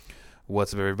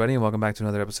What's up, everybody, and welcome back to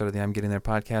another episode of the I'm Getting There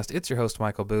podcast. It's your host,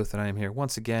 Michael Booth, and I am here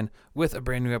once again with a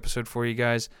brand new episode for you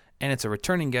guys, and it's a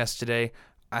returning guest today.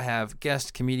 I have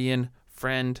guest, comedian,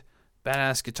 friend,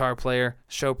 badass guitar player,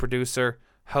 show producer,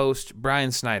 host,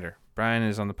 Brian Snyder. Brian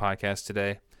is on the podcast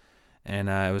today, and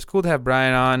it was cool to have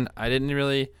Brian on. I didn't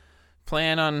really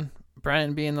plan on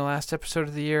Brian being the last episode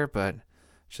of the year, but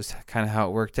it's just kind of how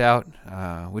it worked out,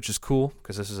 which is cool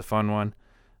because this is a fun one.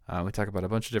 We talk about a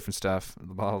bunch of different stuff,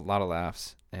 a lot of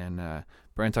laughs, and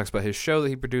Brian talks about his show that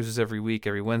he produces every week,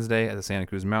 every Wednesday at the Santa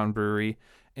Cruz Mountain Brewery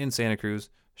in Santa Cruz.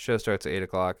 Show starts at 8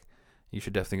 o'clock. You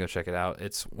should definitely go check it out.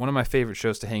 It's one of my favorite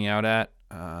shows to hang out at,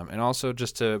 and also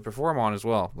just to perform on as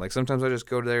well. Like sometimes I just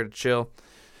go there to chill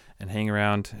and hang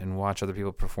around and watch other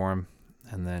people perform,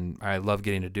 and then I love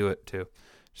getting to do it too,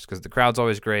 just because the crowd's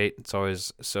always great. It's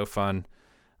always so fun.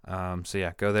 So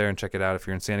yeah, go there and check it out if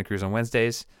you're in Santa Cruz on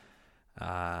Wednesdays.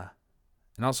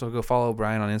 And also go follow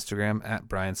Brian on Instagram at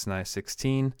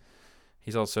BrianSny16.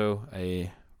 He's also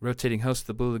a rotating host of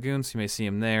the Blue Lagoons. You may see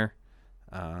him there.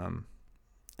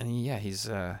 He's if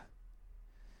you're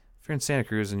in Santa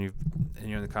Cruz and you're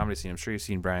in the comedy scene, I'm sure you've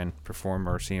seen Brian perform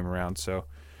or see him around. So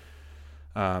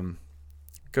go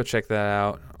check that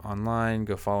out online.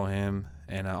 Go follow him,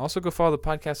 and also go follow the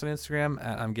podcast on Instagram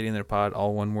at I'm Getting There Pod,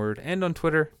 all one word, and on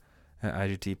Twitter at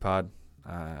IGT Pod.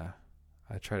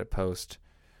 I try to post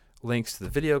links to the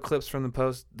video clips from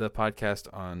the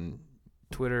podcast on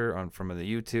Twitter, from the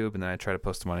YouTube, and then I try to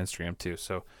post them on Instagram too.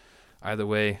 So either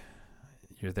way,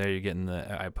 you're there. You're getting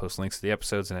I post links to the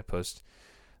episodes and I post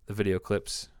the video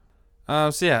clips.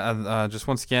 Just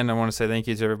once again, I want to say thank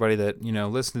you to everybody that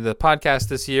listened to the podcast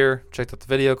this year, checked out the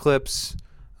video clips.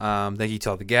 Thank you to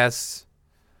all the guests.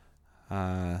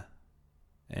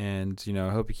 And, I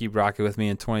hope you keep rocking with me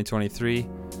in 2023.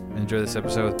 Enjoy this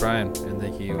episode with Brian, and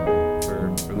thank you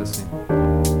for listening.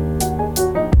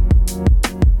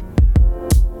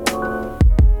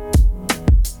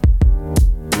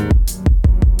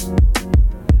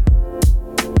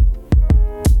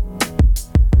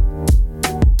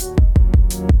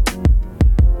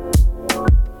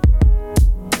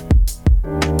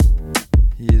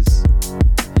 He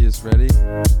is ready.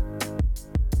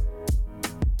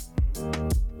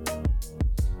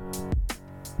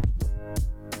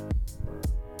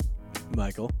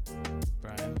 Michael.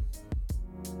 Brian.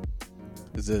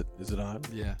 Is it on?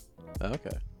 Yeah.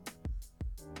 Okay.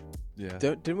 Yeah.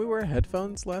 Didn't we wear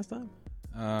headphones last time?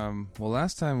 Well,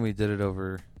 last time we did it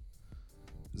over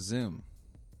Zoom.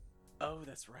 Oh,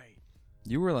 that's right.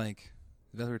 You were we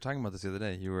were talking about this the other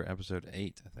day. You were episode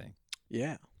 8, I think.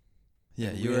 Yeah.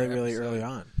 Yeah, you were really early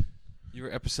on. You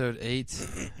were episode 8,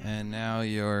 and now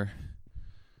you're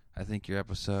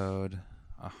episode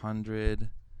 117.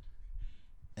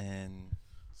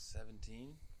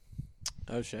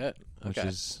 Oh shit. Okay.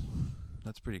 That's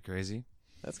pretty crazy.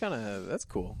 That's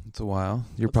cool. It's a while.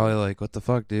 You're probably like, what the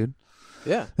fuck, dude?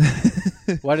 Yeah.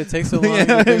 Why'd it take so long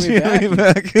to bring me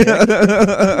back?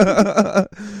 That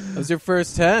was your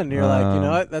first 10. You're like, you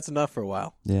know what? That's enough for a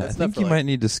while. Yeah, I think you might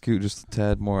need to scoot just a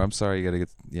tad more. I'm sorry, you got to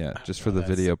get, just for the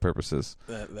video purposes.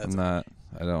 That's I'm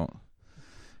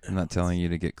not telling you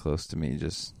to get close to me,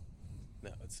 just. No,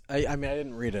 I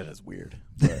didn't read it as weird.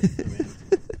 But,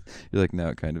 You're like, now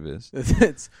it kind of is. Now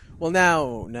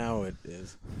it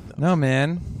is. No,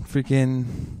 man. Freaking,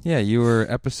 yeah, you were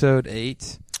episode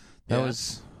 8. That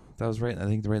was right, I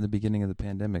think right in the beginning of the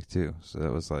pandemic, too. So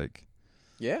that was like...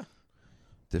 Yeah.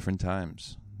 Different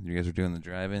times. You guys were doing the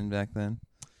drive-in back then?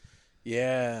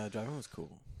 Yeah, drive-in was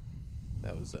cool.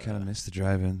 That was... kind of missed the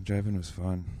drive-in. Drive-in was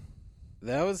fun.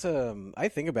 That was, I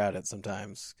think about it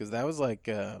sometimes, because that was like,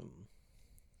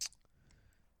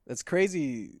 it's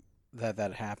crazy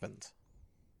that happened.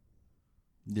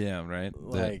 Yeah, right?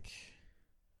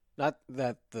 Not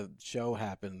that the show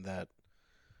happened, that,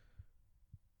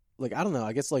 I don't know,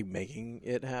 I guess, making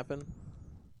it happen.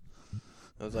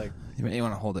 I was like... You may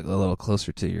want to hold it a little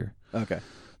closer to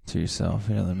yourself.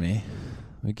 Here, let me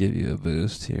give you a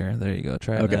boost here. There you go.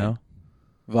 Try it now.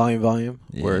 Volume.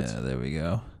 Yeah, words. There we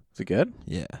go. Is it good?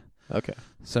 Yeah. Okay.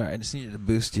 Sorry, I just needed to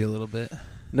boost you a little bit.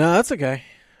 No, that's okay.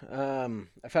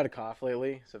 I've had a cough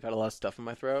lately, so I've had a lot of stuff in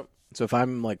my throat. So if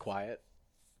I'm quiet,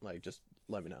 just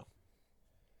let me know.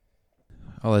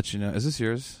 I'll let you know. Is this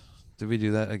yours? Did we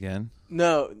do that again?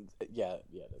 No. Yeah.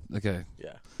 Okay.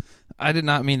 Yeah. I did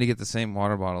not mean to get the same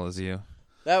water bottle as you.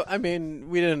 We didn't.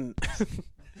 We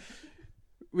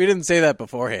didn't say that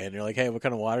beforehand. You're like, hey, what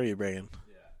kind of water are you bringing?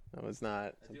 Yeah. That was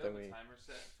not something we. Timer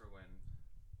set for when.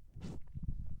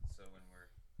 So when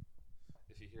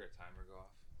if you hear a timer go off.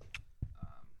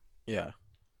 Yeah.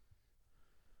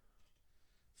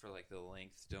 For the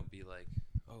length, don't be like,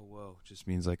 Oh, whoa. Just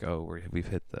means like, we've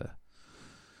hit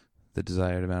the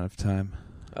desired amount of time.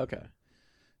 Okay.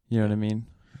 You know what I mean?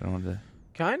 I don't want to.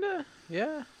 Kinda,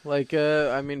 yeah. Like,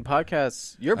 I mean,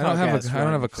 podcasts. Your podcast. I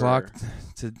don't have a clock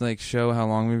to like show how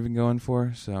long we've been going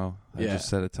for, so I just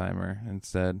set a timer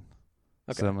instead.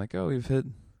 Okay. So I'm like, we've hit.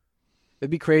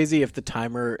 It'd be crazy if the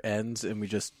timer ends and we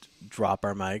just drop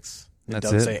our mics. It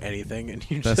doesn't say anything, and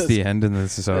that's the end, and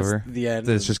this is over. The end.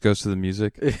 Then it just goes to the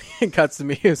music. It cuts the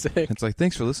music. It's like,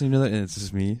 thanks for listening to that, and it's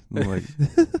just me. I'm like,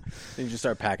 and you just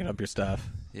start packing up your stuff.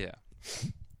 Yeah.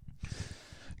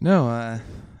 No,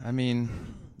 I mean,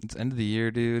 it's end of the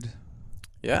year, dude.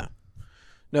 Yeah.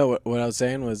 No, what I was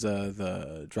saying was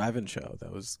the drive-in show.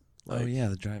 That was like,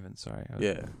 the drive-in. Sorry.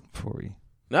 Before we.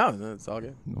 No, it's all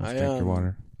good. Almost drink your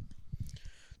water.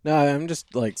 No, I'm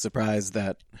just like surprised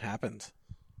that happened.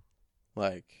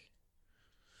 Like,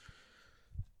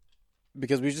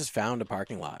 because we just found a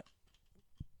parking lot.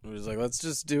 It was like, let's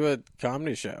just do a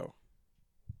comedy show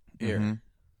here. Mm-hmm.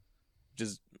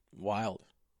 Just wild.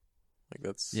 Like,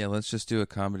 that's... Yeah, let's just do a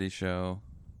comedy show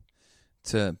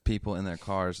to people in their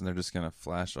cars, and they're just going to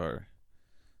flash the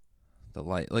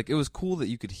light. Like, it was cool that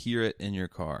you could hear it in your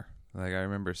car. Like, I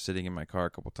remember sitting in my car a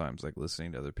couple times, like,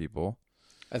 listening to other people.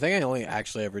 I think I only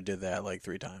actually ever did that, like,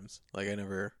 3 times. Like, I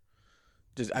never...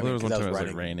 There was one time it was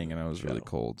like raining, and I was really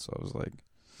cold, so I was like...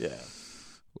 Yeah.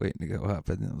 Waiting to go up,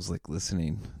 and it was like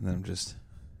listening, and then just...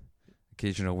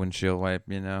 Occasional windshield wipe,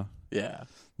 you know? Yeah.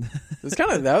 It was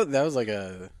kind of... That was like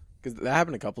a... Because that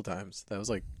happened a couple times. That was,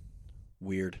 like,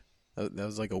 weird. That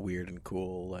was, like, a weird and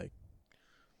cool, like...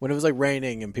 When it was, like,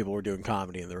 raining and people were doing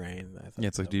comedy in the rain. Yeah,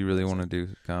 it's like, do you really want to do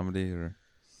comedy, or...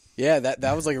 Yeah,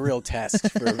 that was, like, a real test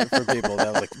for people.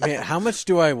 That was like, man, how much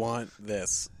do I want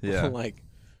this? Yeah. Like,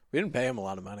 we didn't pay him a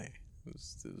lot of money. It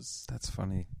was That's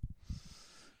funny.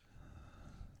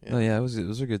 Yeah. No, yeah,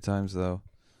 those were good times, though.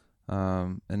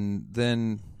 And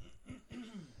then...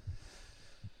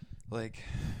 Like,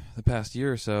 the past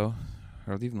year or so,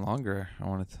 or even longer, I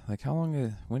wanted to, like, how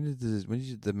long, when did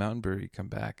the Mountain Brewery come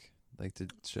back? Like, to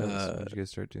shows? When did you guys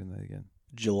start doing that again?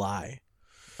 July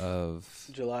Of?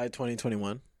 July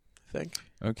 2021, I think.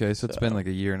 Okay, so it's been like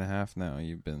a year and a half now.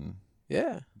 You've been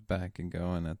back and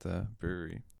going at the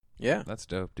brewery. Yeah. That's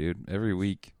dope, dude. Every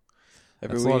week.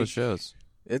 That's a lot of shows.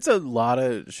 It's a lot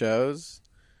of shows.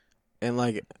 And,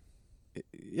 like,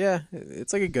 yeah,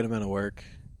 it's like a good amount of work.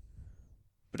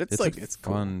 But it's like, it's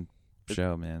fun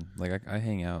show, man. Like, I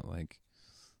hang out, like,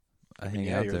 I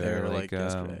hang out there like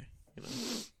yesterday, you know?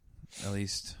 At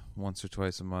least once or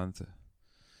twice a month,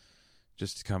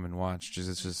 just to come and watch.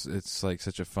 It's like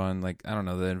such a fun, like, I don't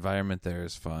know, the environment there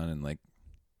is fun, and like,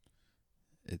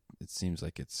 it seems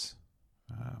like it's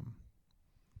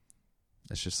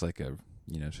just like a,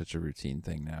 such a routine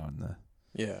thing now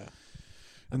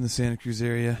in the Santa Cruz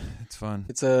area. It's fun.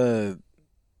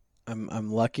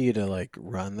 I'm lucky to, like,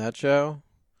 run that show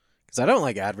because I don't,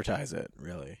 like, advertise it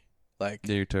really. Like,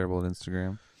 yeah, you're terrible at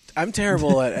Instagram. I'm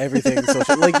terrible at everything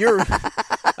social. Like,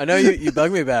 I know you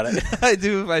bug me about it. I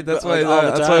do. That's why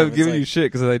I'm giving you shit,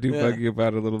 because I do bug you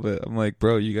about it a little bit. I'm like,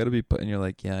 bro, you got to be putting. You're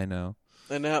like, yeah, I know.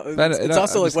 And now it's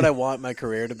also like what I want my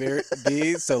career to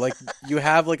be. So, like, you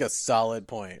have, like, a solid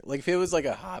point. Like, if it was like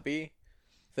a hobby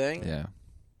thing, then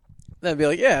I'd be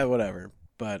like, yeah, whatever.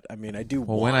 But I mean, I do.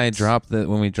 Well, when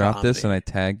we drop this and I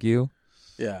tag you,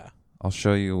 I'll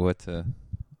show you what to.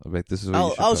 Like, this is what you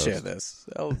should I'll post. Share this.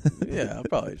 I'll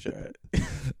probably share it.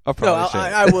 I'll probably share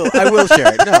it. I will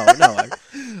share it. No.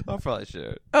 I'll probably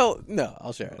share it. Oh, no,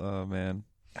 I'll share it. Oh, man.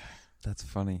 That's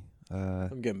funny.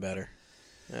 I'm getting better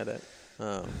at it.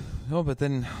 No, but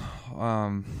then,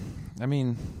 I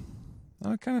mean,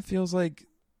 it kind of feels like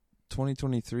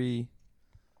 2023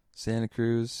 Santa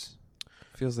Cruz.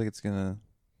 Feels like it's gonna...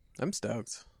 I'm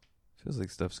stoked. Feels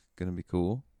like stuff's gonna be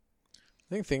cool.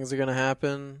 I think things are gonna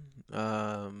happen.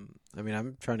 I mean,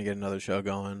 I'm trying to get another show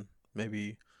going.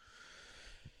 Maybe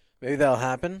that'll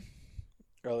happen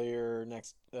earlier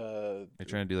next. Are you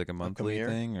trying to do like a monthly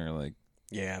thing, or like?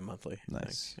 Yeah, monthly.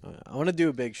 Nice. I want to do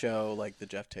a big show like the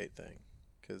Jeff Tate thing,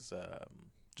 because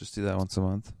just do that once a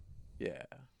month. Yeah.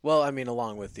 Well, I mean,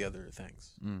 along with the other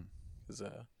things, because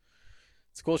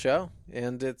it's a cool show,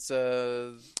 and it's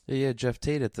yeah, Jeff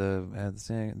Tate at the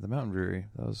Mountain Brewery.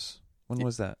 When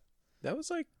was that? That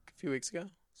was like a few weeks ago.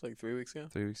 It's like 3 weeks ago.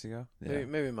 3 weeks ago? Yeah.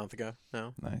 Maybe a month ago.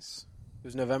 No. Nice. It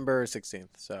was November 16th.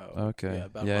 So. Okay. Yeah,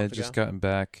 about a I month just ago. gotten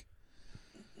back.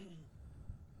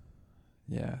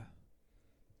 Yeah.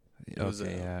 I was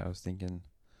thinking.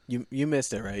 You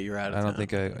missed it, right? You were out of town.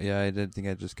 I didn't think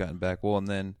I'd just gotten back. Well, and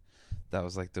then that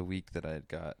was like the week that I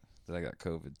got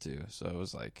COVID too. So it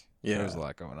was like, there was a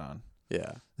lot going on.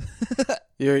 Yeah.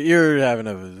 You're having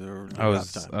a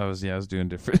rough time. I was doing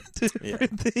different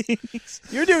things.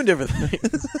 You're doing different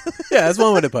things. Yeah, that's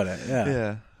one way to put it. Yeah.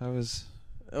 Yeah. It was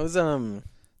That's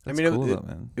cool though,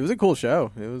 man. It was a cool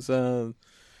show. It was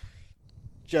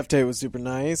Jeff Tate was super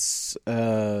nice.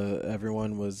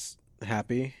 Everyone was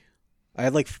happy. I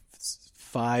had like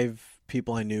 5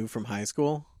 people I knew from high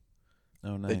school.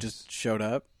 Oh, nice. They just showed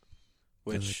up.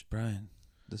 Which like, Brian,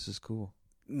 this is cool.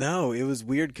 No, it was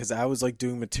weird because I was like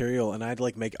doing material and I'd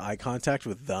like make eye contact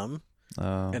with them,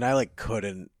 and I like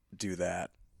couldn't do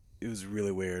that. It was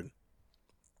really weird.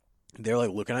 They were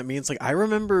like looking at me. It's like I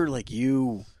remember like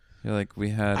you. You're like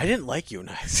I didn't like you in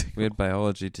high school. We had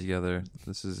biology together.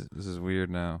 This is weird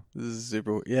now. This is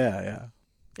super. Yeah.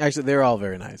 Actually, they were all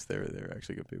very nice. They were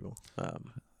actually good people.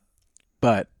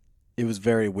 But it was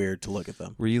very weird to look at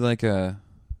them. Were you like what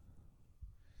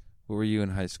were you in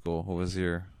high school? What was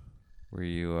your? Were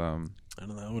you I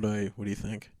don't know. What do you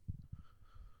think?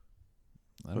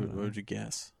 What would you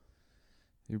guess?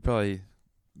 You're probably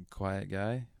a quiet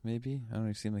guy, maybe. I don't know.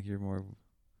 You seem like you're more.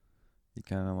 You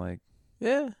kind of like.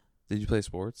 Yeah. Did you play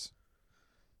sports?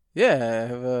 Yeah, I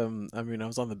have. I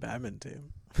was on the badminton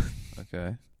team.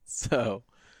 Okay. So.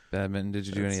 Badminton. Did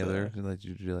you do any other? Did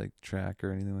you do like track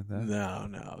or anything like that? No.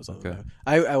 I was on the badminton.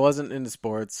 I wasn't into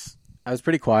sports. I was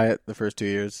pretty quiet the first 2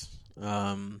 years.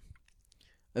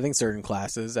 I think certain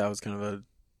classes I was kind of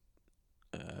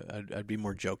I'd be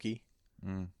more jokey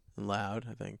and loud.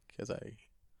 I think as I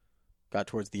got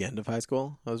towards the end of high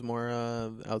school, I was more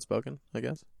outspoken, I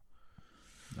guess.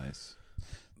 Nice.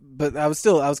 But I was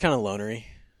kind of lonery,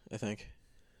 I think.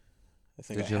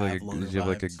 Did you have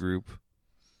like a group?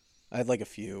 I had like a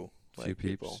few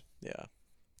people. Peeps. Yeah.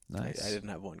 Nice. I didn't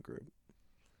have one group.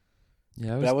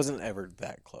 Yeah, but I wasn't ever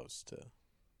that close to.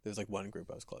 There was like one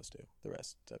group I was close to. The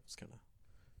rest I was kind of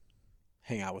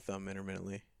hang out with them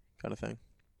intermittently, kind of thing.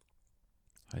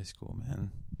 High school, man.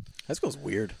 High school's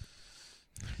weird.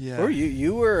 Yeah. Or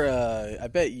you were. I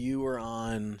bet you were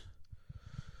on.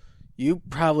 You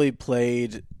probably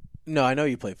played. No, I know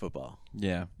you played football.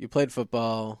 Yeah. You played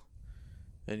football,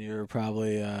 and you were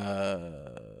probably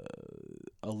a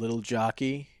little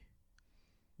jockey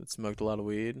that smoked a lot of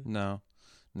weed. No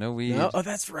weed. No? Oh,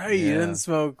 that's right. Yeah. You didn't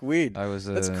smoke weed.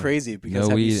 That's crazy because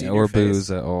no weed or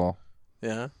booze at all.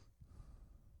 Yeah.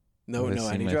 No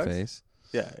any my drugs. Face?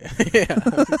 Yeah.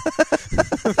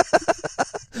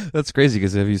 That's crazy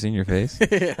because have you seen your face?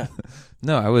 Yeah.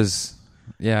 No, I was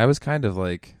kind of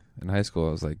like in high school.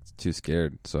 I was like too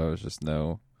scared, so I was just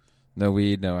no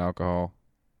weed, no alcohol.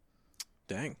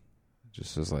 Dang.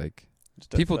 Just was like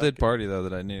people did party though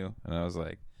that I knew, and I was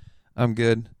like, I'm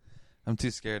good. I'm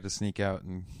too scared to sneak out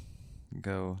and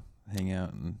go hang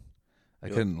out, and I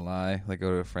couldn't lie, like go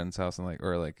to a friend's house and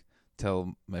or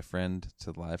tell my friend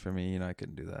to lie for me. I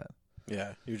couldn't do that.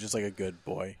 Yeah, you were just like a good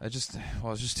boy. I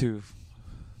was just too.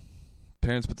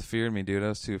 Parents put the fear in me, dude. I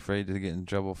was too afraid to get in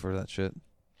trouble for that shit.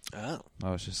 Oh.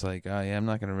 I was just like, oh yeah, I'm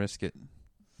not gonna risk it.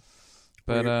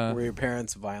 But were your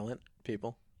parents violent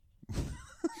people?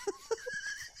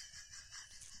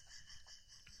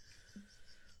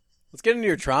 Let's get into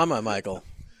your trauma, Michael.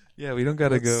 Yeah, we don't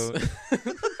gotta go.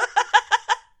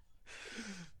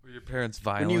 Were your parents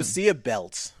violent? When you see a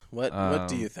belt, what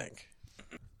do you think?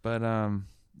 But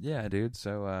yeah, dude.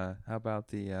 So how about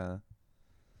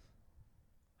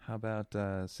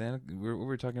Santa? What were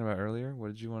we talking about earlier? What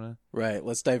did you want to? Right.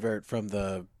 Let's divert from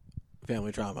the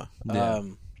family trauma. Yeah.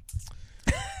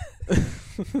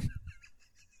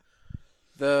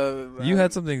 You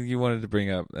had something you wanted to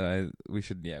bring up, and we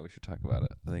should talk about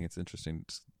it. I think it's interesting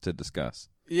to discuss.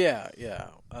 Yeah.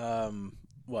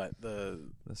 What the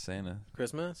Santa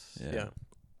Christmas? Yeah.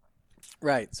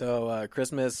 Right. So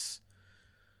Christmas.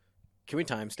 Can we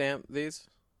timestamp these?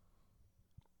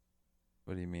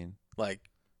 What do you mean? Like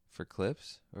for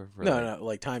clips or for no,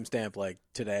 like timestamp like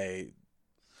today.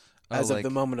 As of the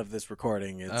moment of this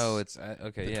recording, it's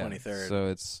okay. The 23rd. So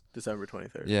it's December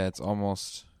 23rd. Yeah, it's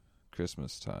almost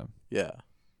Christmas time. Yeah.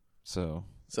 So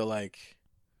like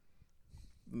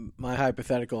my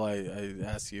hypothetical I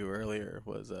asked you earlier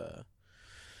was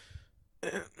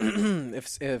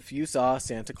if you saw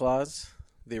Santa Claus,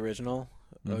 the original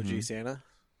OG Santa,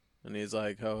 and he's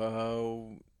like, ho ho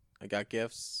ho, I got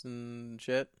gifts and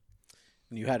shit,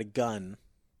 and you had a gun,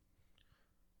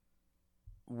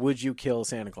 would you kill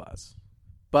Santa Claus?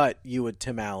 But you would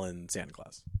Tim Allen Santa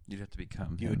Claus. You'd have to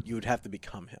become him. You would have to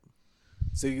become him.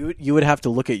 So you would have to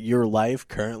look at your life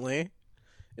currently.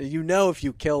 If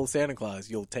you kill Santa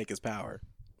Claus, you'll take his power.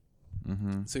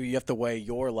 Mm-hmm. So you have to weigh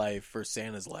your life for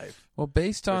Santa's life. Well,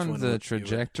 based on the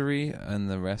trajectory and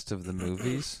the rest of the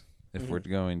movies, if we're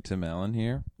going Tim Allen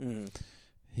here,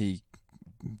 he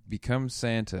becomes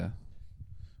Santa,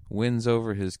 wins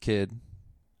over his kid,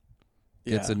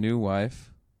 gets a new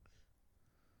wife,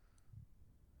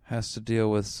 has to deal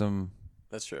with some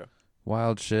that's true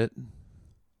wild shit,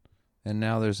 and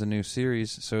now there's a new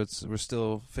series, so we're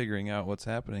still figuring out what's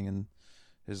happening in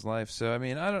his life. So I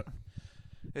mean,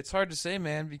 it's hard to say,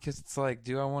 man, because it's like,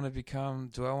 do I want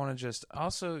to just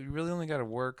also, you really only got to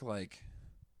work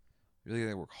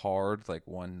hard like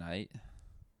one night.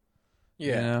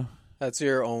 Yeah. You know? That's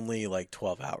your only like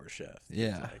 12-hour shift.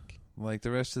 Yeah. Like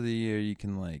the rest of the year you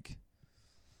can like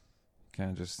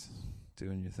kind of just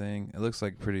doing your thing. It looks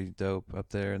like pretty dope up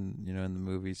there, and in the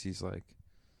movies he's like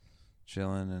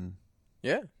chilling, and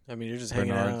yeah. I mean, you're just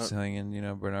Bernard's hanging.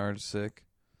 Bernard's sick.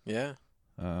 Yeah.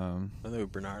 I don't know who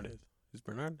Bernard is. Who's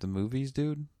Bernard? The movies,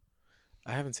 dude?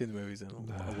 I haven't seen the movies in a long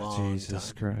time.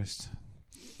 Jesus Christ.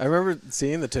 I remember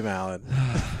seeing the Tim Allen.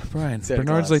 Brian,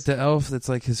 Bernard's like the elf that's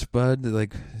like his bud,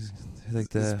 like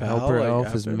the helper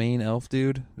elf, his main elf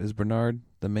dude is Bernard,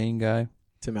 the main guy.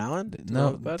 Tim Allen?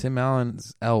 No, Tim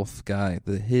Allen's elf guy,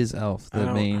 his elf, I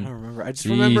don't remember. I just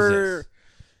remember.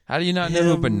 How do you not know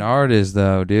who Bernard is,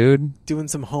 though, dude? Doing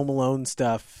some Home Alone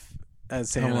stuff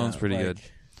as Santa. Home Alone's pretty good.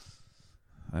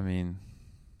 I mean,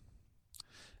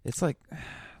 it's like,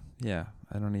 yeah,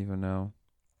 I don't even know.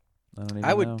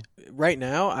 Right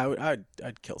now.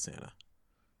 I'd kill Santa.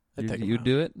 You'd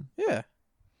do it? Yeah.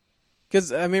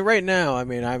 Because I mean, right now, I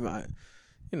mean, I'm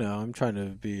trying to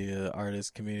be an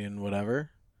artist, comedian, whatever.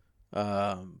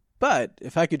 But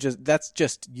if I could that's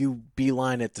just you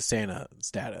beeline it to Santa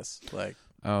status, like.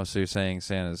 Oh, so you're saying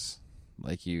Santa's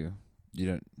like you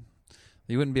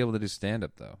wouldn't be able to do stand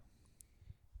up though.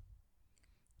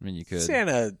 I mean, you could.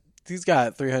 Santa. He's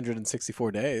got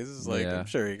 364 days. Like, I'm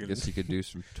sure he could. I guess you could do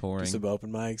some touring. Do some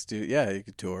open mics. You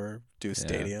could tour. Do a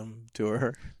stadium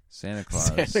tour. Santa Claus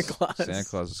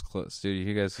is close. Dude,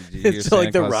 you guys hear it's Santa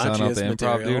like the Claus selling out the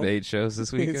material. Improv, dude? 8 shows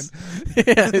this weekend.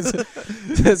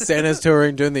 Santa's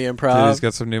touring, doing the Improv. Dude, he's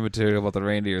got some new material about the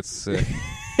reindeer. It's sick.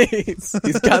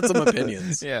 he's got some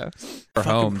opinions. Yeah. Or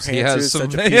Holmes. He has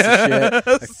some. Such a piece of shit.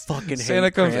 I fucking hate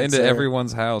Santa comes Prancer. into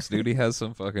everyone's house, dude. He has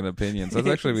some fucking opinions. That's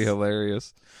actually be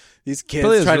hilarious. These kids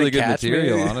probably has try really to good catch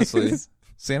material, me. honestly.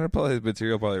 Santa his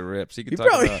material probably rips. He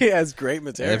probably has great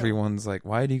material. Everyone's like,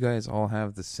 why do you guys all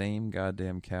have the same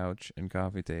goddamn couch and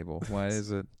coffee table? Why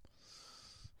is it?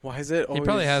 Always... He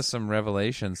probably has some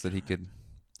revelations that he doesn't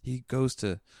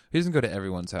go to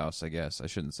everyone's house, I guess. I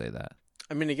shouldn't say that.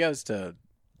 I mean, he goes to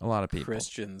a lot of people.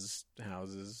 Christians'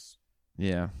 houses.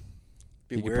 Yeah.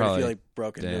 It'd be weird if you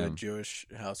broke into a Jewish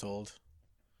household.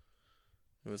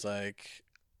 It was like...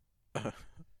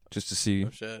 just to see.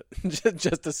 Oh, shit.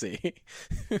 just to see.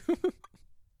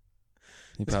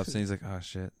 He pops in, he's like, oh,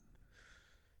 shit.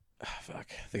 Oh, fuck.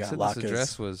 They got latkes. This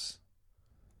address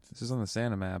this is on the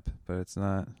Santa map, but it's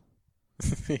not.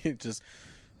 It just...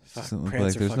 doesn't look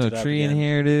like there's no tree in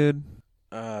here, dude.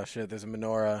 Oh, shit. There's a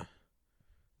menorah.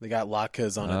 They got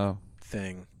latkes on a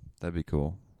thing. That'd be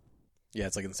cool. Yeah,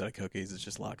 it's like instead of cookies, it's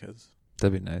just latkes.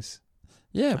 That'd be nice.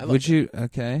 Yeah, would you...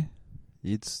 Okay.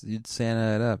 You'd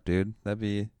Santa it up, dude. That'd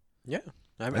be... Yeah.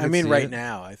 I mean, right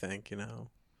now, I think,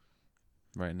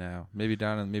 Right now. Maybe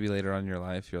later on in your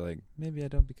life, you're like, maybe I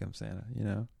don't become Santa,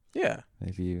 Yeah.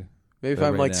 Maybe if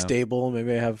I'm, stable,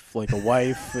 maybe I have, a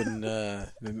wife, and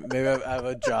maybe I have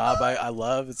a job I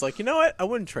love. It's like, you know what? I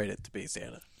wouldn't trade it to be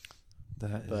Santa.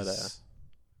 But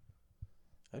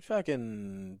I'd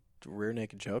fucking rear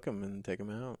naked choke him and take him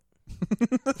out. He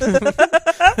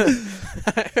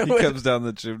comes down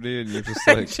the chimney and you're just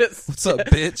like, what's up,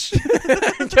 bitch?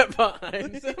 Get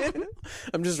behind him.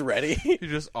 I'm just ready. You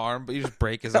just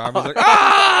break his arm. He's like,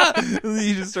 ah! And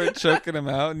you just start choking him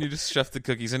out, and you just shove the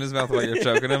cookies in his mouth while you're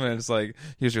choking him, and it's like,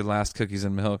 here's your last cookies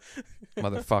and milk,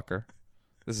 motherfucker.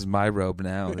 This is my robe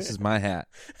now. This is my hat.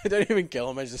 I don't even kill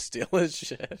him. I just steal his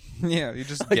shit. Yeah, you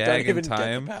just gag and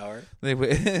tie him.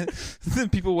 Then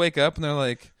people wake up and they're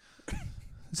like,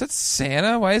 is that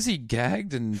Santa? Why is he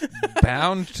gagged and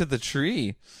bound to the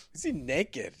tree? Is he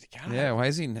naked? God. Yeah, what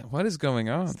is going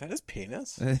on? Is that his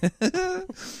penis?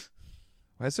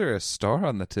 Why is there a star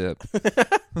on the tip?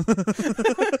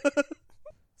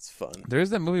 It's fun. There's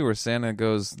that movie where Santa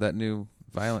goes, that new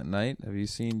Violent Night. Have you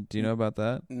seen? Do you know about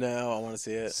that? No, I want to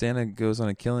see it. Santa goes on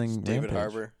a killing rampage. David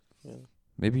Harbour. Yeah.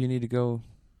 Maybe you need to go.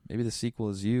 Maybe the sequel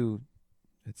is you.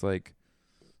 It's like...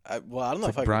 I don't know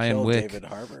if I Brian can kill Wick. David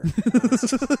Harbour.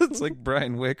 It's like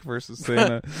Brian Wick versus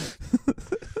Santa.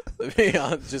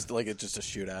 It's just a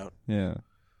shootout. Yeah.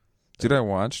 Dude, I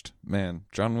watched. Man,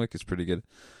 John Wick is pretty good.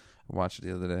 I watched it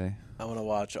the other day. I want to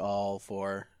watch all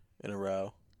 4 in a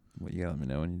row. Well, you gotta let me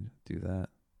know when you do that.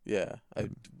 Yeah.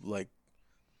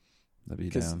 That'd be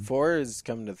down. Because 4 is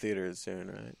coming to theaters soon,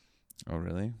 right? Oh,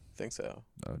 really? I think so.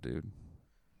 Oh, dude.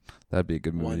 That'd be a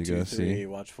good movie 1, to 2, go 3, see.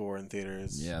 Watch 4 in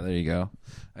theaters. Yeah, there you go.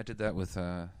 I did that with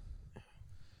the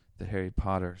Harry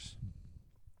Potters.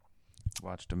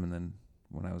 Watched them, and then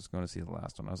when I was going to see the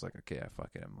last one, I was like, okay,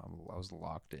 I was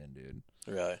locked in, dude.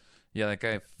 Really? Yeah, like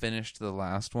I finished the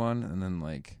last one, and then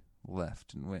like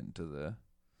left and went into the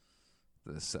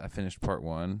I finished part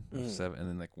 1 of 7, and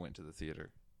then like went to the theater.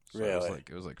 So really?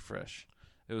 It was like fresh.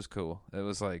 It was cool. It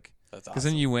was like, that's awesome. Because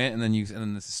then you went, and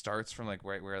then this starts from like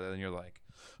right where, then you're like,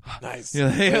 nice. You're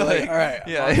like, all right.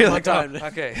 Yeah, you're like, time. Oh,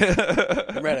 okay.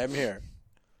 I'm ready. I'm here.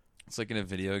 It's like in a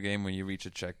video game when you reach a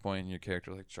checkpoint and your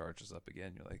character like charges up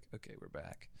again. You're like, okay, we're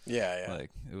back. Yeah.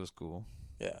 Like it was cool.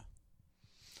 Yeah.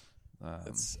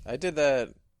 I did that.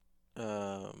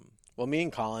 Well, me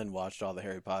and Colin watched all the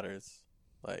Harry Potters.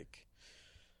 Like,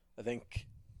 I think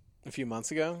a few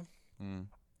months ago.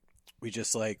 We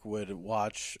just like would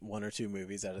watch 1 or 2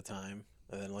 movies at a time,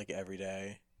 and then like every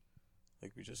day,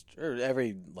 like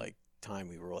every like time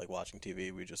we were like watching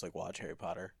TV, we just like watch Harry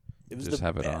Potter. It was just the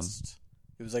have best. It on.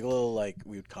 It was like a little like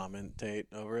we would commentate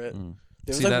over it. There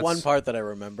was See, like one part that I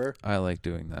remember. I like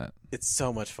doing that. It's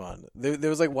so much fun. There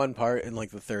was like one part in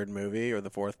like the 3rd movie or the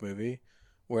 4th movie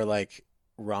where like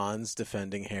Ron's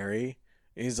defending Harry.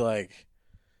 And he's like,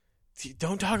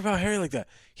 don't talk about Harry like that.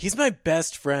 He's my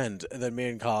best friend. And then me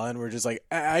and Colin were just like,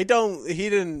 we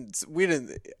didn't.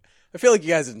 I feel like you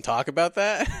guys didn't talk about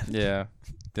that. Yeah,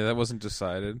 that wasn't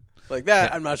decided. Like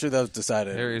that, I'm not sure that was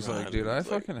decided. Harry's Ron, like, dude, I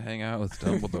fucking hang out with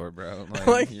Dumbledore, bro. Like,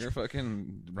 Like- you're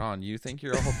fucking Ron. You think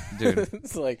you're all, dude?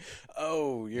 It's like,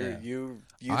 oh, Yeah. you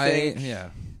think yeah,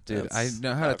 dude. I That's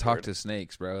know how to talk awkward. to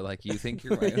snakes, bro. Like, you think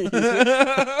you're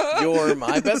my you're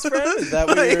my best friend? Is that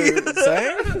what you're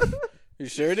saying? You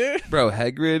sure, dude? bro?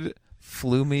 Hagrid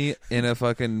flew me in a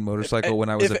fucking motorcycle when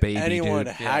I was a baby, anyone,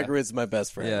 dude. Hagrid's my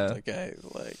best friend. Yeah. Okay,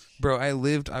 like, Bro, I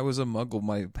was a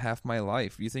muggle half my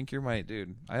life. You think you're my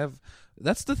dude?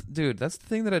 That's the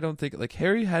thing that I don't think, like,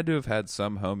 Harry had to have had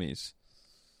some homies.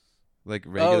 Like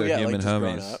regular human like just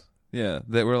grown homies. up. Yeah,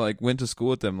 that were like went to school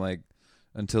with them like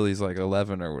until he's like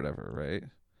 11 or whatever, right?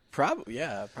 Probably.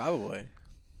 I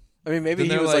mean, maybe Then he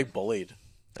they're was like- like bullied.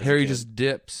 as a Harry kid. just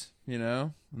dips,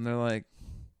 and they're like,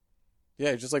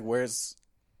 yeah, just like where's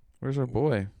 "Where's our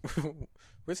boy?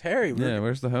 Harry? Yeah,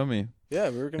 where's the homie?" We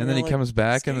were gonna. And then he comes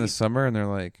back in the skate. summer, and they're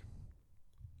like,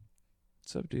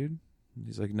 "What's up, dude?" And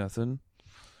he's like, "Nothing."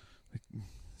 Like,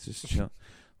 it's just chill.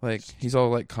 Like he's all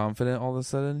like confident all of a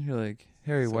sudden. You're like,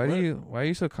 Harry, So why what? are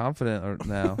you so confident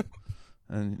now?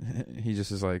 And he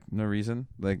just is like, no reason.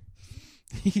 Like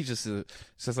he just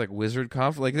says like wizard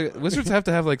confident. Like wizards have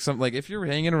to have like some, like if you're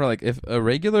hanging around, like if a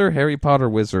regular Harry Potter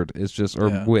wizard is just, or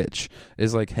Yeah. witch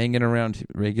is like hanging around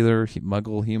regular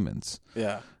muggle humans,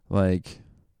 Yeah. like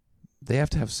they have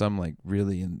to have some like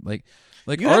really like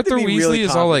You have Arthur to be Weasley really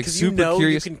is all like confident, 'cause super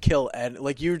curious. You can kill Ed.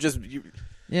 Like you.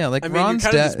 Yeah, like I mean, Ron's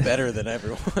you're kind of dad. just better than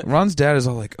everyone. Ron's dad is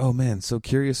all like, "Oh man, so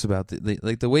curious about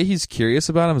the way he's curious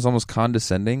about him is almost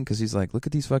condescending because he's like, look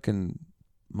at these fucking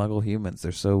Muggle humans.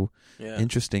 They're so Yeah.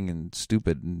 interesting and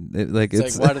stupid. And It's like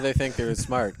why do they think they're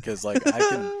smart? Because like I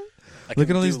can look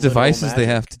at all do these literal devices they magic.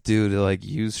 have to do to like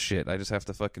use shit. I just have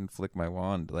to fucking flick my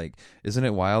wand. Like, isn't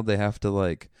it wild? They have to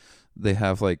like, they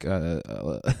have like,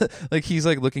 like he's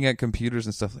like looking at computers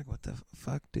and stuff. Like, what the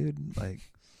fuck, dude? Like.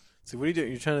 So what are you doing?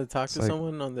 You're trying to talk to like-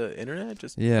 someone on the internet?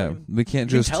 Just Yeah, fucking we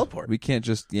can't you can just teleport. We can't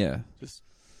just Just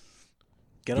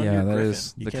get on yeah, your that Griffin.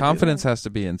 is You the can't do confidence that? has to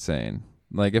be insane.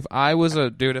 Like if I was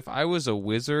a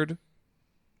wizard,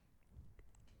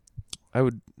 I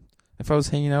would. If I was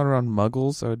hanging out around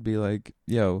Muggles, I would be like,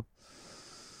 "Yo,"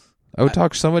 I would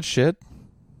talk so much shit.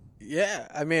 Yeah,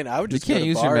 I mean, I would You just. go can't to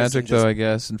use your bars magic and just- though, I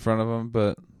guess, in front of them,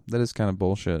 but that is kind of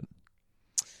bullshit.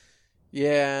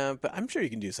 Yeah, but I'm sure you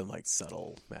can do some like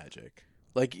subtle magic.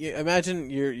 Like imagine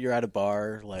you're at a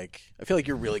bar. Like I feel like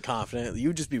you're really confident. You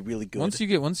would just be really good. Once you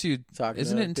talking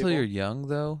isn't to it until people? you're young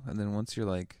though, and then once you're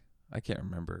like, I can't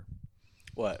remember.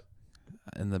 What?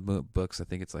 In the books, I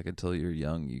think it's like until you're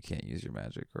young, you can't use your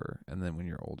magic, and then when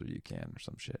you're older, you can, or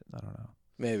some shit. I don't know.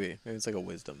 Maybe it's like a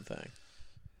wisdom thing.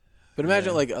 But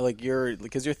imagine Yeah. like you're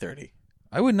because you're 30.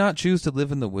 I would not choose to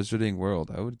live in the wizarding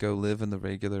world. I would go live in the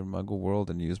regular Muggle world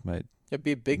and use my You'd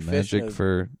be a big fish. magic in a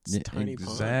for tiny pond.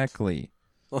 exactly,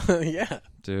 yeah.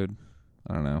 dude.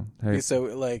 I don't know. Harry- So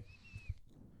like,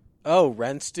 oh,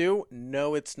 rent's due?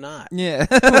 No, it's not. yeah,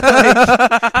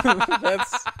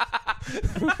 That's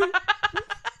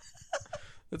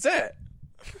that's it.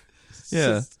 It's yeah.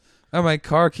 just- Oh, my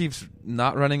car keeps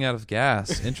not running out of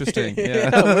gas. Interesting. yeah,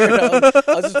 Yeah, weird.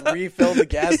 I'll just refill the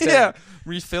gas tank. yeah.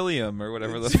 Refillium or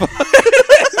whatever the fuck.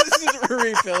 Just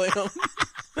refilling them.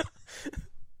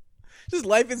 Just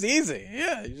life is easy.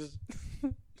 Yeah, you just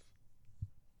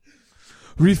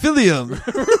Refillium.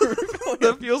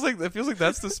 That feels like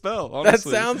that's the spell.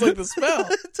 Honestly. That sounds like the spell.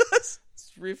 It does.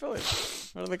 It's refilling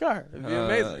out of the car. It'd be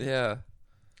amazing. Yeah.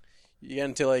 You get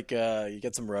into you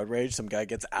get some road rage. Some guy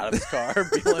gets out of his car,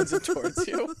 beelines it towards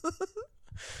you.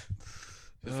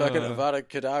 Fucking Avada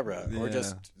Kedavra, or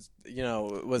just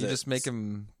was you it? Just make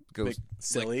him go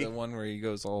silly. Like the one where he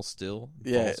goes all still,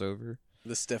 falls over.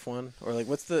 The stiff one, or like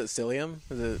what's the psyllium?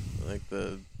 Is it like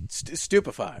the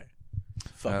stupefy?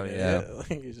 Fucking yeah.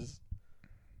 Like you just.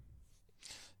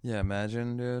 Yeah,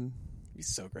 imagine, dude.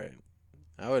 He's so great.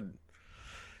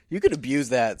 You could abuse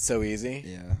that so easy.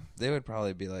 Yeah, they would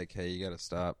probably be like, "Hey, you got to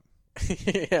stop."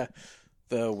 Yeah,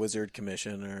 the Wizard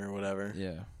Commission or whatever.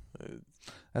 Yeah,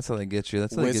 that's how they get you.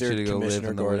 That's how they get you to go live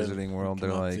in the wizarding world.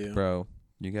 They're like, "Bro,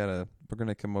 you gotta. We're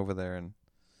gonna come over there and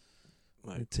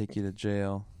take you to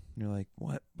jail." And you're like,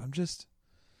 "What? I'm just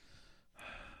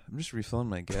refilling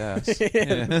my gas."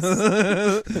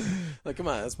 Like, come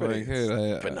on, that's pretty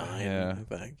benign. Yeah, I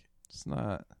think it's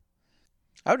not.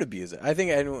 I would abuse it. I think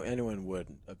anyone would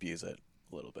abuse it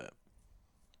a little bit.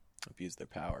 Abuse their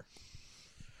power.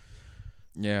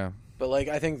 Yeah. But like,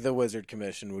 I think the Wizard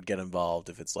Commission would get involved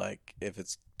if it's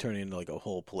turning into like a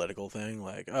whole political thing.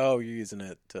 Like, oh, you're using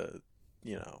it to,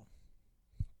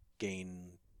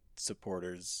 gain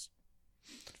supporters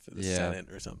for the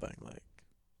Senate or something. Like,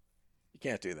 you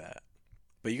can't do that.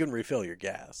 But you can refill your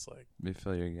gas. Like,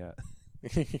 refill your gas.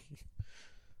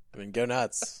 I mean, go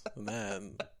nuts on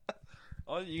that.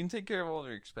 Oh, you can take care of all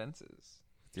your expenses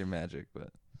with your magic,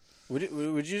 but would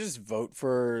you just vote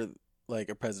for like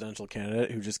a presidential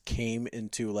candidate who just came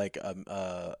into like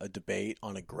a debate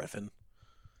on a griffin?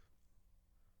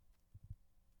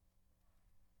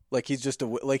 Like he's just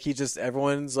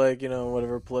everyone's like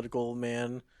whatever political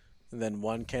man, and then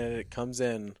one candidate comes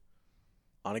in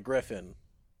on a griffin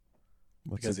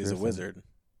because he's a wizard.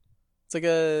 It's like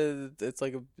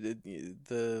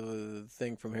the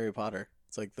thing from Harry Potter.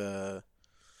 It's like the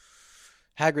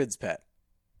Hagrid's pet.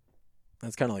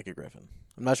 That's kind of like a griffin.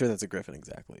 I'm not sure that's a griffin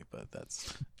exactly, but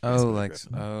that's.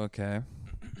 Okay.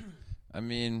 I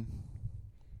mean,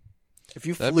 if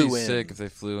you that'd flew be in, sick if they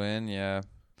flew in. Yeah,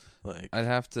 like I'd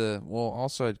have to. Well,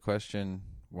 also I'd question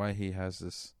why he has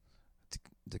this.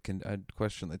 I'd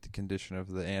question like the condition of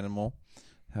the animal,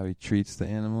 how he treats the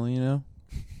animal.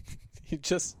 He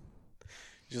just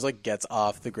like gets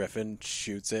off the griffin,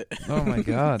 shoots it. Oh my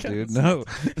god, dude! No,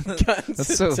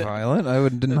 that's so violent. I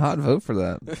did not vote for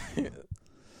that.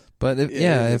 But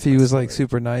if he was like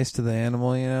super nice to the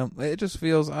animal, it just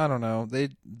feels. I don't know. They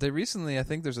recently, I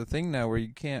think there's a thing now where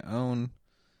you can't own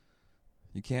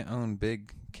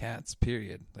big cats.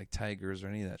 Period. Like tigers or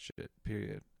any of that shit.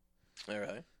 Period. Oh,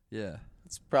 really? Yeah.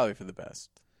 It's probably for the best.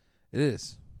 It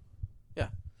is. Yeah.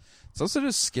 It's also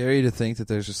just scary to think that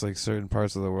there's just like certain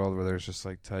parts of the world where there's just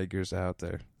like tigers out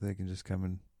there. They can just come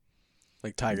and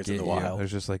like tigers in the wild.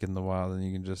 There's just like in the wild, and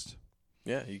you can just.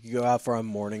 Yeah, you can go out for a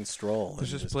morning stroll. There's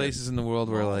just places in the world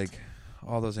where like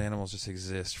all those animals just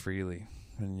exist freely,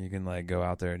 and you can like go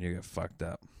out there and you get fucked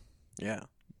up. Yeah.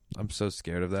 I'm so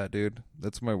scared of that, dude.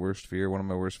 That's my worst fear. One of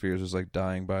my worst fears is like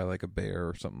dying by like a bear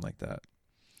or something like that.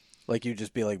 Like you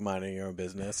just be like minding your own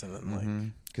business and then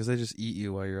like because they just eat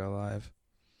you while you're alive.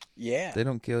 Yeah. They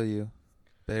don't kill you.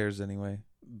 Bears anyway.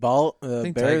 I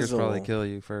think tigers probably kill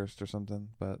you first or something,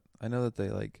 but I know that they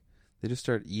just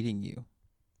start eating you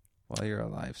while you're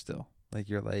alive still. Like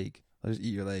your leg. They'll just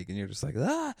eat your leg and you're just like,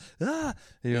 and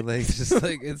your leg's just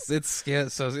like it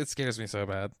scares me so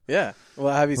bad. Yeah.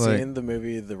 Well, have you seen the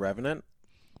movie The Revenant?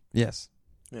 Yes.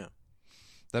 Yeah.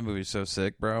 That movie's so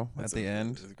sick, bro. At the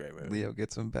end, it's a great movie. Leo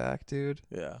gets him back, dude.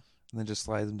 Yeah. And then just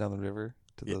slides him down the river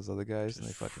to those other guys, and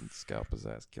they fucking scalp his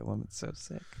ass, kill him. It's so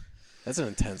sick. That's an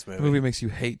intense movie. The movie makes you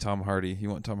hate Tom Hardy. You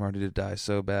want Tom Hardy to die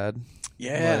so bad.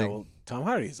 Yeah, well, Tom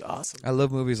Hardy's awesome. I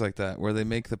love movies like that, where they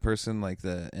make the person like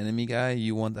the enemy guy.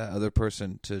 You want that other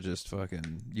person to just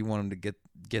fucking, you want them to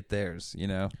get theirs,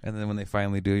 And then when they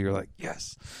finally do, you're like,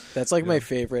 yes. That's like my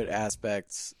favorite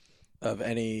aspects of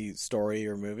any story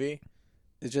or movie.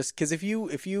 It's just because if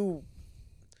you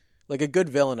like a good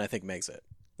villain, I think makes it.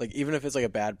 Like even if it's like a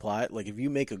bad plot, like if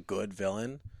you make a good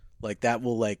villain, like that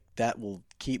will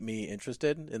keep me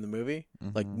interested in the movie,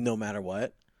 like no matter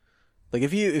what. Like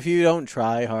if you don't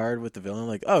try hard with the villain,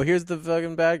 like oh here's the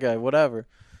fucking bad guy, whatever,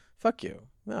 fuck you.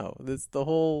 No, it's the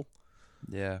whole.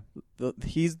 Yeah.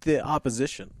 He's the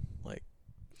opposition. Like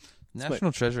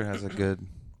National Treasure has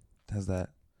that.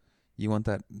 You want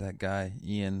that guy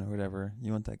Ian or whatever.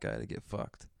 You want that guy to get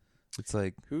fucked. It's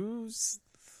like who's.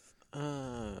 Do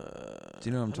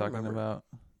you know what I'm talking about?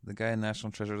 the guy in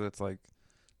National Treasure that's like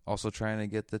also trying to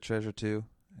get the treasure too.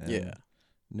 And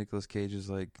Nicolas Cage is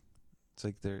like, it's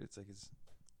like his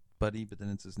buddy, but then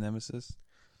it's his nemesis.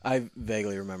 I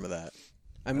vaguely remember that.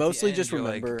 I mostly just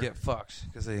remember like, get fucked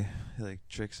because he like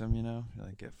tricks him. You're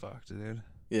like, get fucked, dude.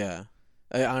 Yeah,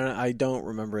 I don't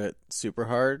remember it super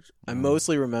hard. I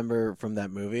mostly remember from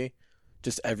that movie,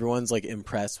 just everyone's like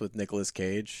impressed with Nicolas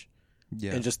Cage.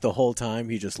 Yeah, and just the whole time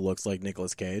he just looks like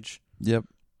Nicolas Cage. Yep.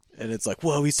 And it's like,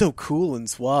 whoa, he's so cool and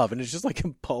suave, and it's just like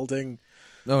him balding.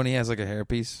 Oh, and he has like a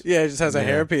hairpiece. Yeah, he just has a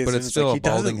hairpiece, but it's still like, a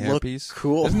balding hairpiece.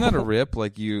 Cool. Isn't that a rip?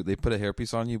 Like they put a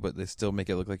hairpiece on you, but they still make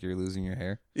it look like you're losing your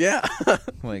hair. Yeah.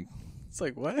 Like it's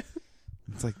like what?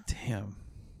 It's like damn.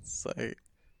 It's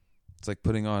like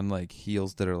putting on like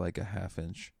heels that are like a half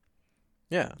inch.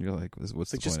 Yeah. You're like, what's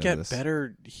the point just of get this?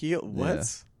 better heel. What? Yeah.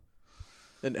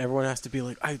 And everyone has to be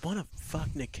like, I want to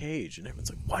fuck Nick Cage, and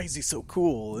everyone's like, why is he so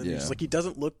cool? And it's like, he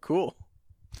doesn't look cool.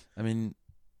 I mean,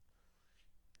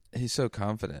 he's so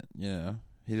confident,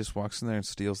 He just walks in there and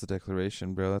steals the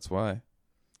Declaration, bro. That's why.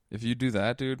 If you do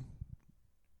that, dude,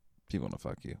 people want to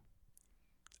fuck you.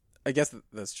 I guess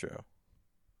that's true.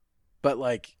 But,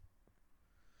 like...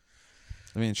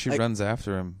 I mean, she runs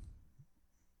after him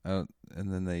out,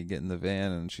 and then they get in the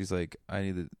van, and she's like,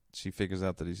 she figures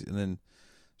out that he's... And then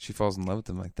she falls in love with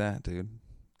him like that, dude.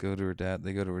 They go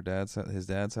to his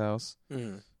dad's house,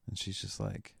 and she's just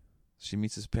like... She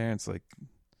meets his parents, like...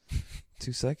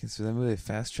 2 seconds. So that movie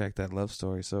fast tracked that love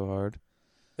story so hard.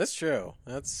 That's true.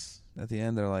 That's at the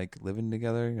end they're like living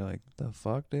together. You're like, the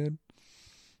fuck, dude?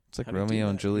 It's like Romeo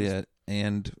and Juliet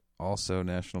and also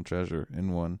National Treasure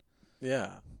in one.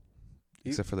 Yeah.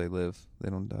 Except for they live. They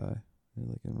don't die. They're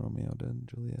like in Romeo and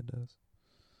Juliet does.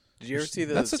 Did you ever see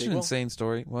the That's sequel? such an insane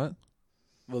story. What?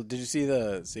 Well, did you see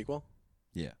the sequel?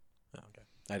 Yeah. Oh, okay.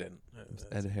 I didn't.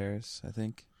 Ed Harris, I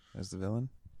think, as the villain.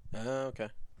 Oh, okay.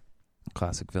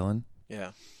 Classic villain.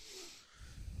 Yeah.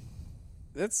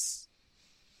 That's...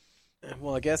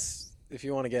 Well, I guess if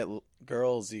you want to get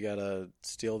girls, you gotta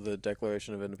steal the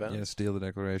Declaration of Independence. Yeah, steal the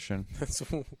Declaration. That's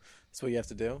what you have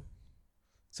to do.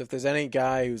 So if there's any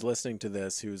guy who's listening to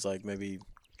this who's like maybe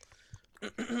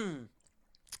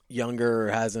younger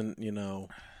or hasn't,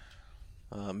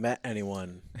 met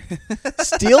anyone,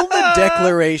 steal the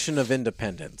Declaration of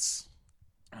Independence.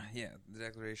 Yeah, the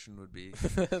Declaration would be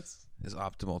is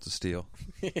optimal to steal.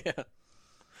 Yeah.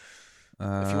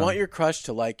 If you want your crush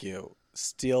to like you,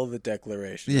 steal the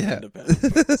Declaration of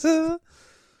Independence.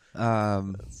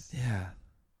 Yeah.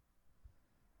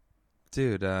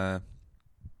 Dude, what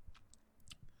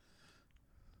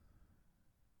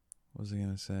was I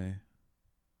gonna say?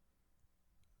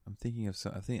 I'm thinking of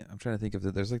some. I'm trying to think of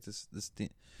there's like this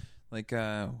like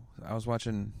I was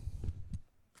watching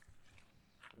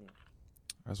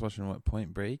what,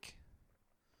 Point Break?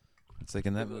 It's like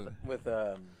in that movie with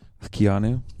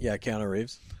Keanu. Yeah, Keanu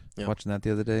Reeves. Yeah. Watching that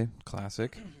the other day.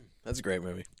 Classic. That's a great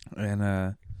movie. And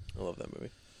I love that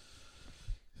movie.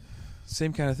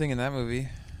 Same kind of thing in that movie.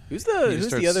 Who's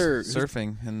the other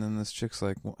surfing, and then this chick's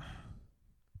like, what?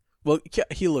 Well,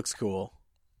 he looks cool.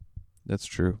 That's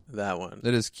true. That one.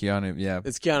 It is Keanu. Yeah,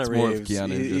 it's Keanu Reeves. More of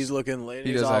Keanu. He's looking.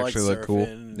 He does actually look cool.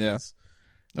 Yeah.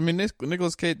 I mean,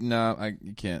 Nicolas Cage. No,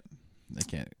 you can't. I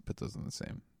can't put those in the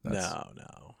same. No.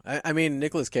 I mean,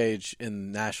 Nicolas Cage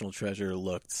in National Treasure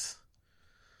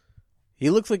he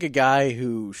looks like a guy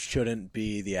who shouldn't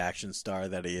be the action star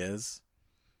that he is.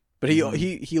 But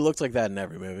he looks like that in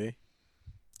every movie.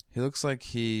 He looks like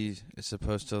he is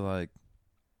supposed to like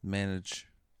manage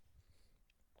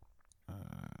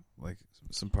like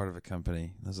some part of a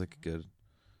company. That's like a good.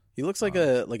 He looks like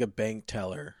a bank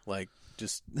teller, like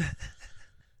just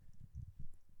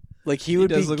like he would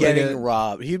be getting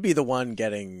robbed. He'd be the one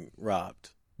getting robbed.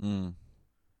 Behind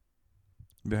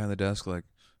the desk, like,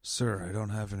 sir, I don't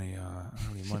have any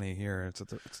money here. It's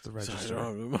the register. So I don't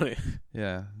have any money.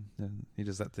 Yeah, and he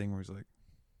does that thing where he's like,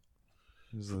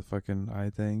 he's the fucking eye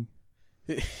thing.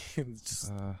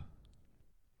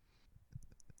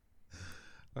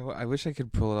 I wish I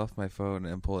could pull it off my phone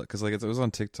and pull it, because like it was on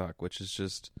TikTok, which is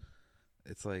just,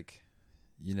 it's like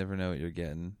you never know what you're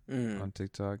getting on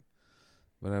TikTok.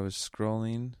 But I was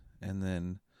scrolling, and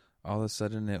then all of a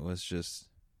sudden it was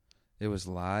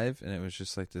live, and it was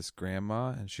just like this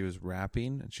grandma, and she was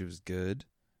rapping, and she was good.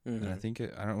 And I think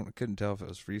couldn't tell if it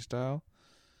was freestyle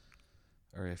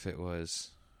or if it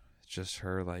was just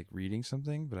her like reading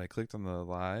something. But I clicked on the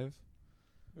live,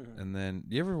 and then,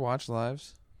 do you ever watch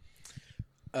lives?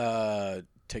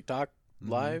 TikTok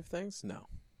live things? No.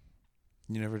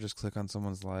 You never just click on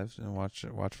someone's live and watch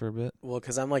for a bit? Well,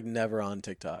 because I'm like never on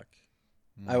TikTok.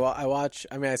 I watch.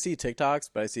 I mean, I see TikToks,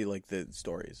 but I see like the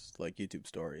stories, like YouTube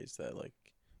stories that like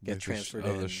get transferred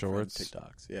in the shorts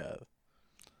TikToks. Yeah,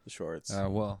 the shorts.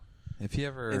 Well, if you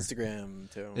ever Instagram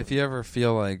too. If you ever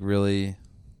feel like really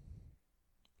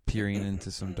peering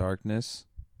into some darkness,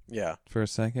 for a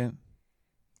second,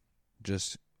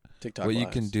 just TikTok. What you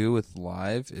can do with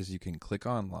live is you can click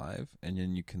on live and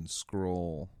then you can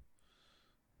scroll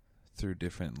through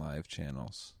different live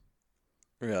channels.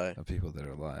 Really? Of people that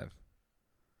are live.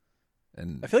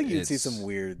 And I feel like you'd see some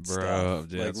weird stuff.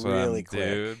 Dude, like really quick.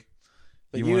 Dude.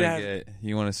 Like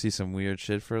you want to see some weird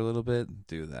shit for a little bit?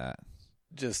 Do that.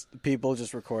 Just people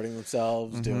just recording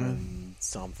themselves doing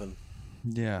something.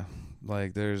 Yeah.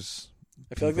 Like there's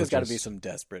I feel like there's got to be some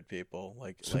desperate people.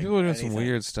 Some people are doing some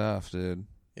weird stuff, dude.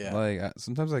 Yeah. Like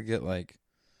sometimes I get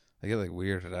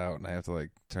weirded out and I have to like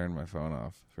turn my phone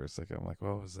off for a second. I'm like,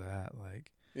 what was that?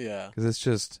 Like, yeah. Because it's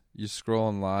just you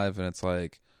scrolling live and it's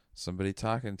like somebody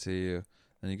talking to you.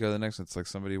 Then you go to the next one. It's like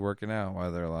somebody working out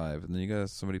while they're live. And then you got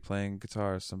somebody playing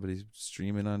guitar, somebody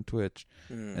streaming on Twitch.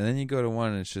 And then you go to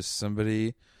one and it's just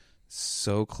somebody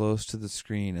so close to the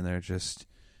screen and they're just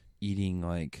eating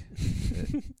like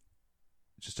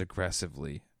just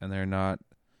aggressively. And they're not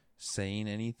saying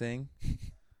anything.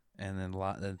 And then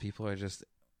people are just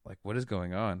like, what is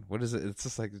going on? What is it? It's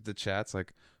just like the chat's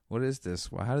like, what is this?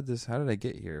 How did I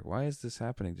get here? Why is this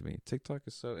happening to me? TikTok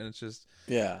is and it's just,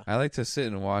 I like to sit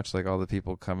and watch like all the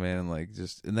people come in and like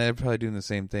and they're probably doing the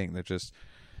same thing. They're just,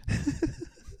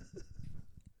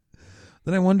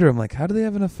 then I wonder, I'm like, how do they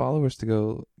have enough followers to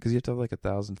go? Because you have to have like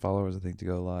 1,000 followers, I think, to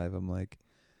go live. I'm like,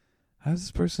 how's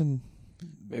this person?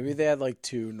 Maybe they had like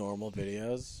 2 normal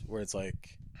videos where it's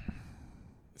like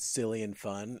silly and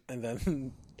fun, and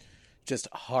then just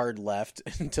hard left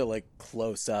into like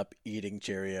close up eating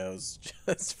Cheerios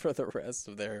just for the rest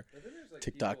of their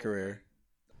TikTok career.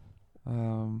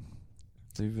 Have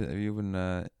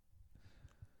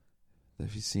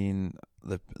you seen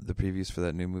the previews for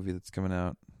that new movie that's coming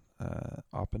out,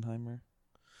 Oppenheimer?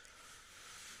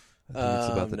 I think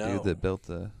it's about the dude that built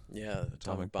the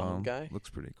atomic bomb guy.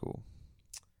 Looks pretty cool.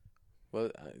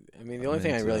 Well, I mean, the only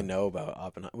thing I really know about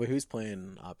Oppenheimer... Wait, who's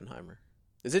playing Oppenheimer?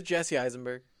 Is it Jesse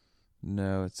Eisenberg?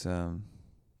 No, it's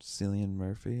Cillian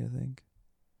Murphy, I think.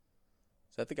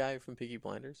 Is that the guy from Peaky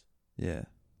Blinders? Yeah.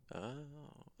 Oh,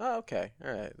 okay.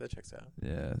 All right, that checks out.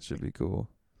 Yeah, it should be cool.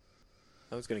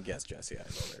 I was going to guess Jesse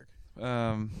Eisenberg.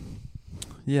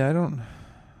 Yeah, I don't...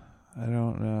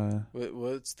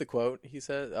 What's the quote he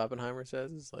said? Oppenheimer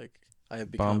says is like, I have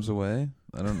become... Bombs away?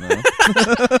 I don't know. You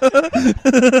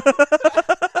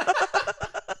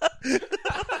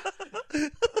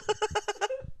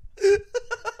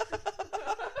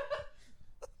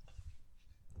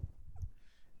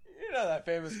know that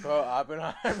famous quote,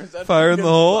 Oppenheimer said, fire in the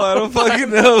hole? I don't fucking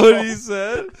know what he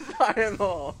said. Fire in the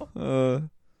hole.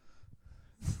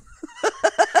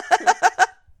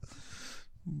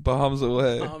 Bombs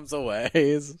away. Bombs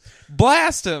away.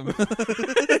 Blast him.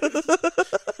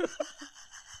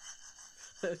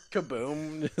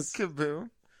 Kaboom. Just kaboom.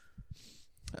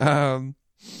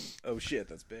 Oh shit,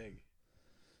 that's big.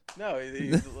 No,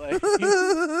 he's like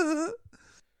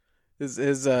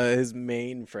his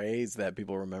main phrase that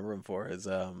people remember him for is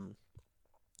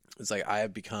it's like, I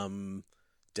have become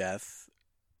death.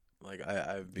 Like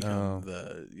I've become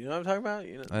you know what I'm talking about?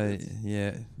 You know,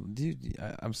 dude.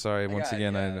 I'm sorry. Once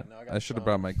again, I should have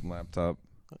brought my laptop.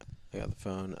 I got the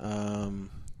phone.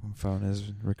 My phone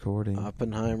is recording.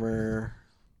 Oppenheimer.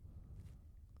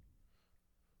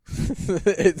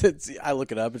 I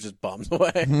look it up. It just bombs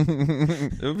away.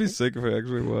 It would be sick if it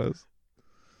actually was.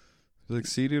 Like,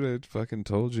 see, dude, I fucking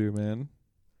told you, man.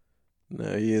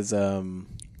 No, he is.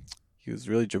 He was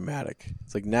really dramatic.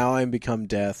 It's like, now I am become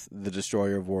death, the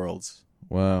destroyer of worlds.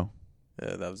 Wow.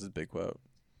 Yeah, that was his big quote.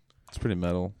 It's pretty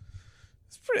metal.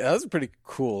 That was a pretty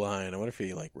cool line. I wonder if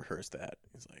he like rehearsed that.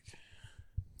 He's like,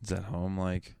 is at home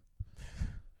like,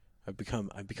 I become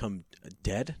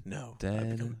dead? No.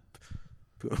 Dead.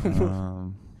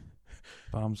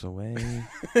 Bombs away.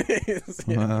 Let's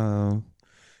see. I know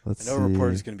a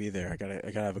reporter's gonna be there. I gotta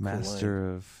have a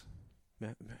master cool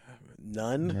line. of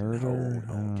none. Murder.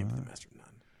 No, give me the master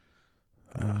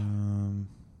of none.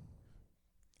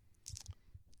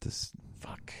 This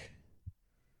fuck.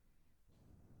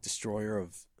 Destroyer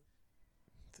of.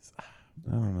 I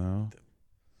don't know.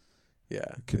 Yeah,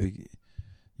 it could be.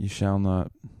 You shall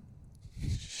not.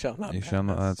 Shall not. You shall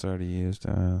not. That's already used.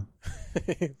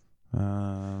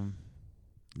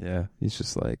 Yeah, he's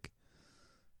just like.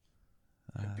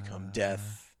 Become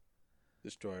death,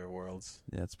 destroyer of worlds.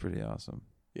 Yeah, it's pretty awesome.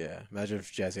 Yeah, imagine if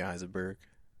Jesse Eisenberg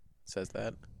says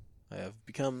that. I have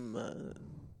become.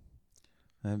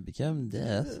 I've become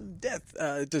death. Death.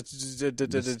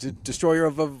 Destroyer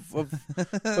of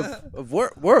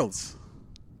worlds.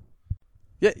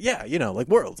 Yeah, you know, like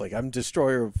worlds. Like I'm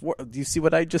destroyer of worlds. Do you see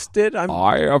what I just did?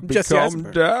 I have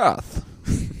become death.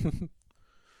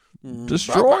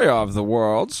 Destroyer of the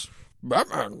worlds.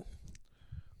 Batman,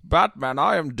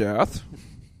 I am death.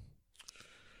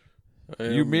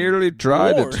 You merely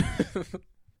tried it.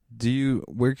 Okay,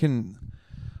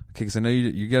 because I know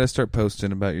you got to start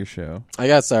posting about your show. I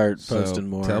got to start posting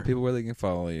more. Tell people where they can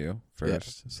follow you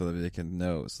first, so that they can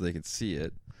know, so they can see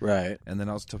it. Right. And then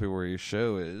also tell people where your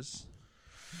show is,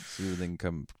 so they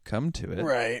can come to it.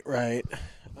 Right.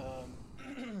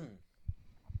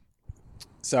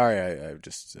 Sorry, I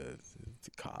just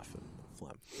cough and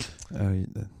phlegm.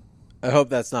 I hope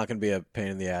that's not going to be a pain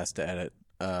in the ass to edit.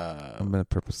 I'm going to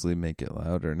purposely make it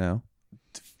louder now.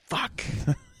 Fuck.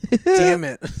 Damn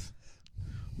it.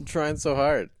 I'm trying so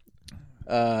hard.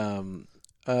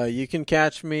 You can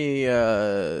catch me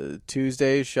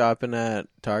Tuesdays shopping at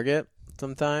Target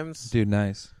sometimes. Dude,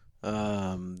 nice.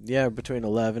 Yeah, between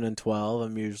 11 and 12,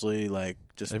 I'm usually like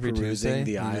just every perusing Tuesday,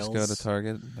 the aisles. You just go to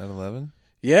Target at 11?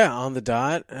 Yeah, on the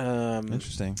dot.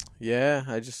 Interesting. Yeah,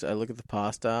 I look at the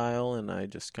pasta aisle and I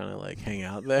just kind of like hang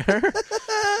out there.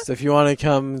 So if you want to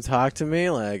come talk to me,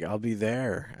 like I'll be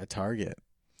there at Target.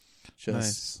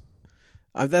 Nice.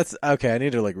 That's okay. I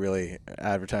need to like really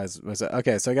advertise myself.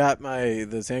 Okay, so I got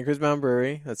the Santa Cruz Mountain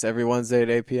Brewery. That's every Wednesday at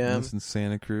 8 p.m. That's in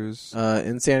Santa Cruz.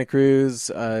 In Santa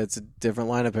Cruz, it's a different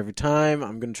lineup every time.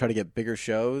 I'm going to try to get bigger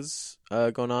shows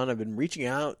going on. I've been reaching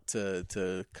out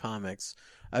to comics.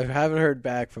 I haven't heard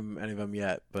back from any of them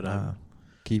yet, but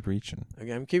keep reaching.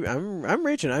 Okay, I'm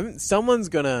reaching. Someone's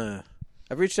gonna.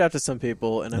 I've reached out to some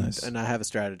people, and nice. I have a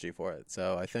strategy for it.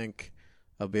 So I think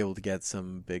I'll be able to get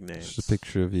some big names. Just a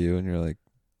picture of you, and you're like,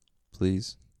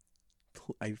 please.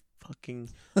 I'm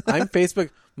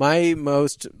Facebook. My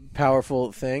most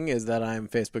powerful thing is that I'm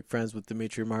Facebook friends with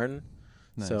Demetri Martin.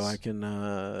 Nice. So I can.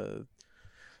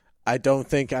 I don't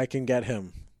think I can get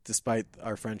him, despite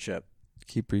our friendship.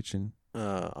 Keep reaching.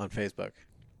 On Facebook.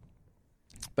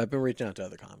 But I've been reaching out to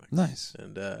other comics. Nice.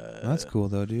 And that's cool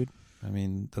though, dude. I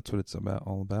mean, that's what it's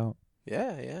all about.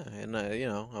 Yeah. And I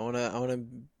want to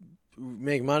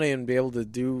make money and be able to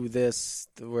do this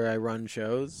where I run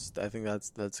shows. I think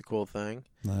that's a cool thing.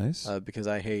 Nice. Because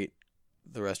I hate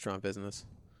the restaurant business.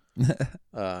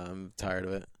 I'm tired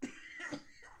of it.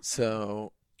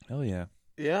 So, hell yeah.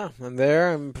 Yeah, I'm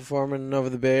there. I'm performing over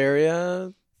the Bay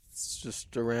Area. It's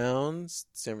just around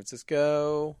San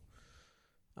Francisco.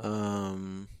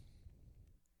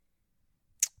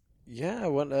 Yeah,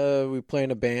 we play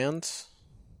in a band.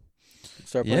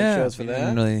 Start playing shows for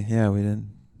that. We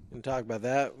didn't. And talk about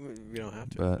that. We don't have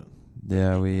to. But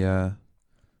yeah,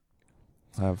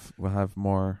 we'll have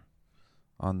more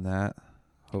on that.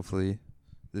 Hopefully,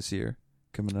 this year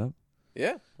coming up.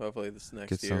 Yeah, hopefully this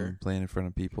next year. Get some playing in front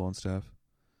of people and stuff.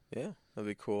 Yeah, that'd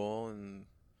be cool. And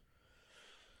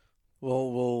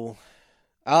I'll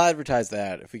advertise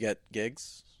that if we get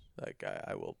gigs. Like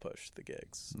I will push the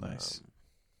gigs. Nice.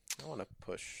 I want to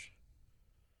push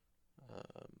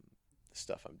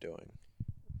stuff I'm doing.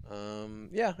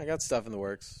 Yeah, I got stuff in the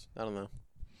works. I don't know.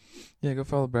 Yeah, go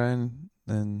follow Brian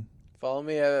and follow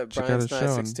me at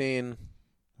Brian916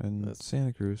 in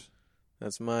Santa Cruz.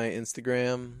 That's my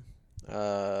Instagram.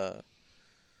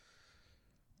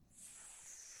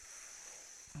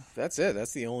 That's it.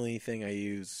 That's the only thing I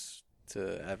use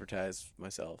to advertise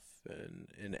myself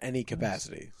in any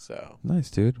capacity. Nice. So nice,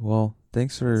 dude. Well,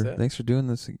 thanks for doing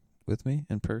this with me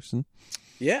in person.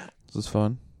 Yeah, this was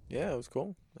fun. Yeah, it was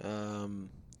cool.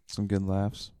 Some good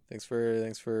laughs. Thanks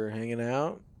for hanging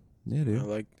out. Yeah, dude. I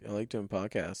like doing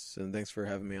podcasts, and thanks for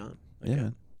having me on.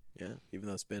 Yeah. Yeah, even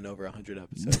though it's been over 100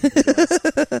 episodes,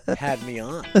 had me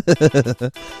on.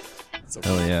 So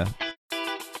hell yeah.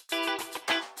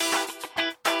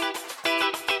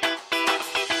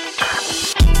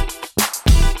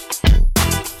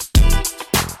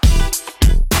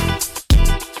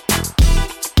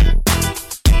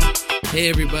 Hey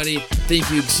everybody, thank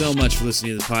you so much for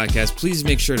listening to the podcast. Please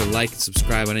make sure to like and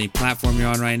subscribe on any platform you're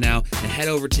on right now, and head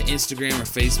over to Instagram or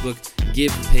Facebook. Give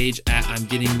the page at I'm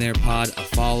Getting There Pod a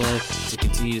follow to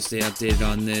continue to stay updated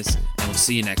on this, and we'll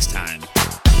see you next time.